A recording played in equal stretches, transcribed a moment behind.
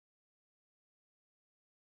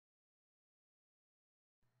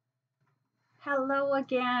Hello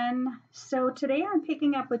again. So today I'm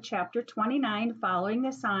picking up with chapter 29, Following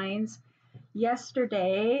the Signs.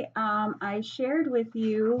 Yesterday, I shared with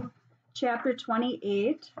you chapter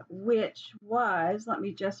 28, which was, let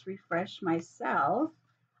me just refresh myself,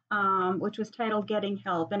 which was titled Getting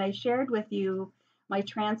Help. And I shared with you my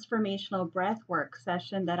transformational breath work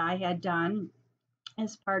session that I had done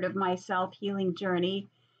as part of my self healing journey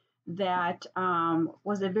that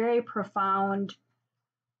was a very profound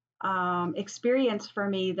experience for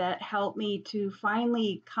me that helped me to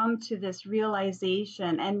finally come to this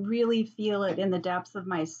realization and really feel it in the depths of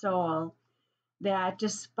my soul that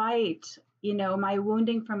despite my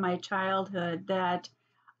wounding from my childhood, that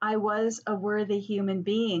I was a worthy human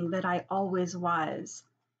being, that I always was.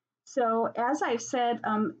 So as I've said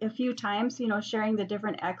a few times, sharing the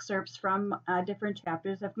different excerpts from different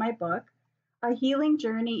chapters of my book, a healing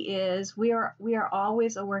journey is we are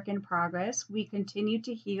always a work in progress. We continue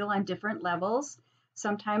to heal on different levels.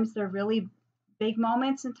 Sometimes they're really big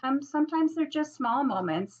moments, and sometimes they're just small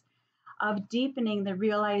moments of deepening the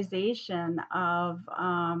realization of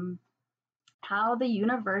how the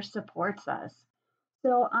universe supports us.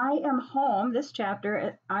 So I am home, this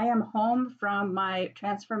chapter, I am home from my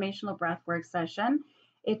transformational breathwork session.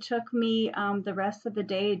 It took me the rest of the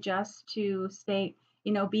day just to stay,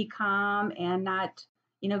 be calm and not,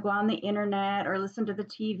 go on the internet or listen to the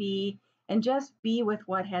TV and just be with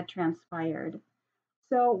what had transpired.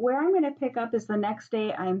 So where I'm going to pick up is the next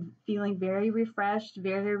day. I'm feeling very refreshed,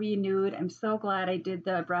 very renewed. I'm so glad I did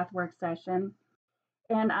the breathwork session.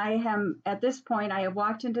 And I am, at this point, I have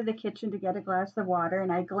walked into the kitchen to get a glass of water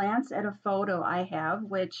and I glance at a photo I have,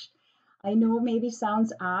 which I know maybe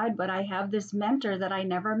sounds odd, but I have this mentor that I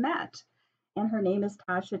never met. And her name is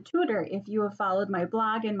Tasha Tudor. If you have followed my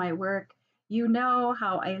blog and my work, you know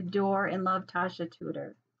how I adore and love Tasha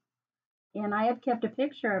Tudor. And I have kept a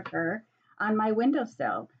picture of her on my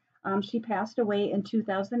windowsill. She passed away in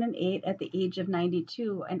 2008 at the age of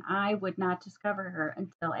 92, and I would not discover her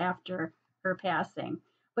until after her passing.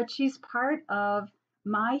 But she's part of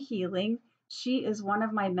my healing. She is one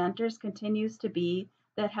of my mentors, continues to be,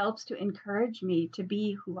 that helps to encourage me to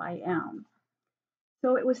be who I am.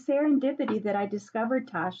 So it was serendipity that I discovered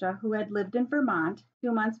Tasha, who had lived in Vermont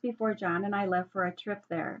 2 months before John and I left for a trip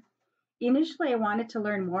there. Initially, I wanted to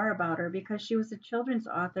learn more about her because she was a children's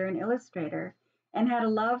author and illustrator and had a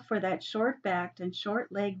love for that short backed and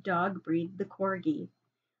short legged dog breed, the Corgi.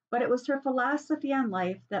 But it was her philosophy on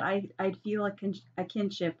life that I'd feel a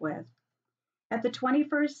kinship with. At the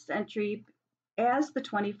 21st century, as the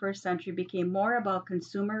 21st century became more about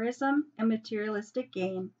consumerism and materialistic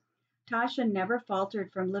gain, Tasha never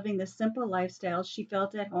faltered from living the simple lifestyle she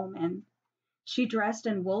felt at home in. She dressed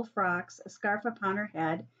in wool frocks, a scarf upon her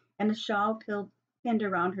head, and a shawl pinned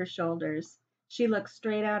around her shoulders. She looked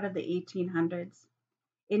straight out of the 1800s.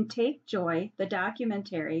 In Take Joy, the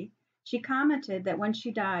documentary, she commented that when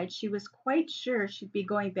she died, she was quite sure she'd be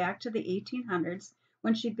going back to the 1800s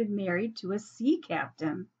when she'd been married to a sea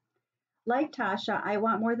captain. Like Tasha, I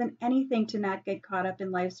want more than anything to not get caught up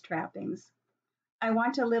in life's trappings. I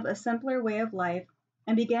want to live a simpler way of life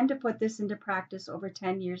and began to put this into practice over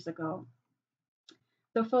 10 years ago.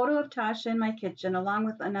 The photo of Tasha in my kitchen, along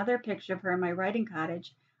with another picture of her in my writing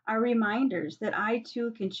cottage, are reminders that I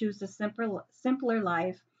too can choose a simpler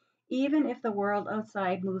life, even if the world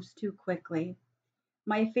outside moves too quickly.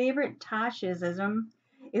 My favorite Tashism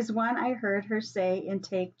is one I heard her say in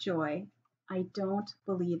Take Joy: I don't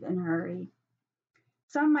believe in hurry.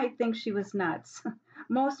 Some might think she was nuts.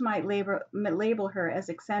 Most might label her as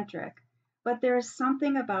eccentric. But there is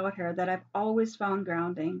something about her that I've always found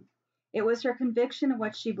grounding. It was her conviction of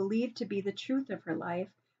what she believed to be the truth of her life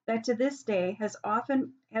that to this day has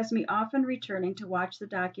me often returning to watch the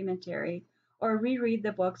documentary or reread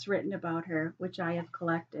the books written about her, which I have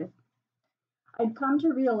collected. I'd come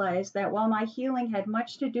to realize that while my healing had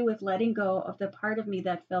much to do with letting go of the part of me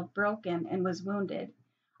that felt broken and was wounded,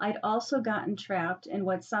 I'd also gotten trapped in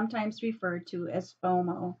what's sometimes referred to as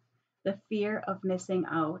FOMO, the fear of missing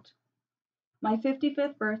out. My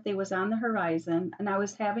 55th birthday was on the horizon, and I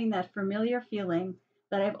was having that familiar feeling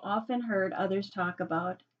that I've often heard others talk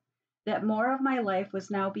about, that more of my life was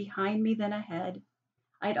now behind me than ahead.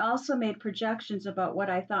 I'd also made projections about what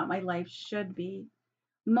I thought my life should be,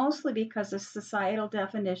 mostly because of societal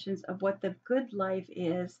definitions of what the good life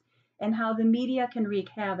is and how the media can wreak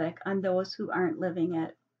havoc on those who aren't living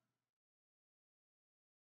it.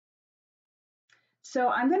 So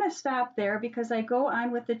I'm going to stop there because I go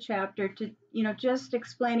on with the chapter to, just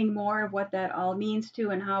explaining more of what that all means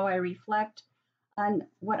to and how I reflect on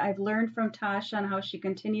what I've learned from Tasha and how she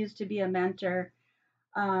continues to be a mentor.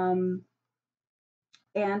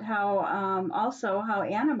 and how also how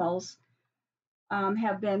animals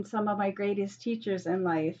have been some of my greatest teachers in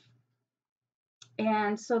life.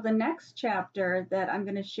 And so the next chapter that I'm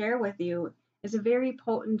going to share with you is a very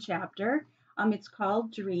potent chapter. It's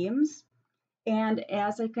called Dreams. And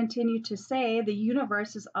as I continue to say, the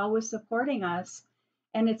universe is always supporting us,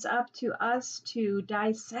 and it's up to us to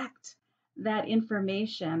dissect that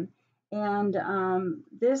information. And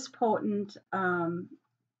this potent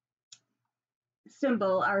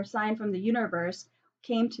symbol, our sign from the universe,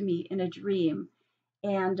 came to me in a dream.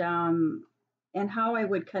 And how I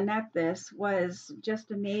would connect this was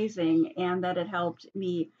just amazing, and that it helped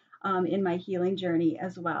me in my healing journey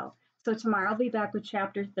as well. So tomorrow I'll be back with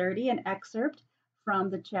chapter 30, an excerpt from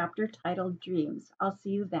the chapter titled Dreams. I'll see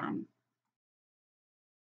you then.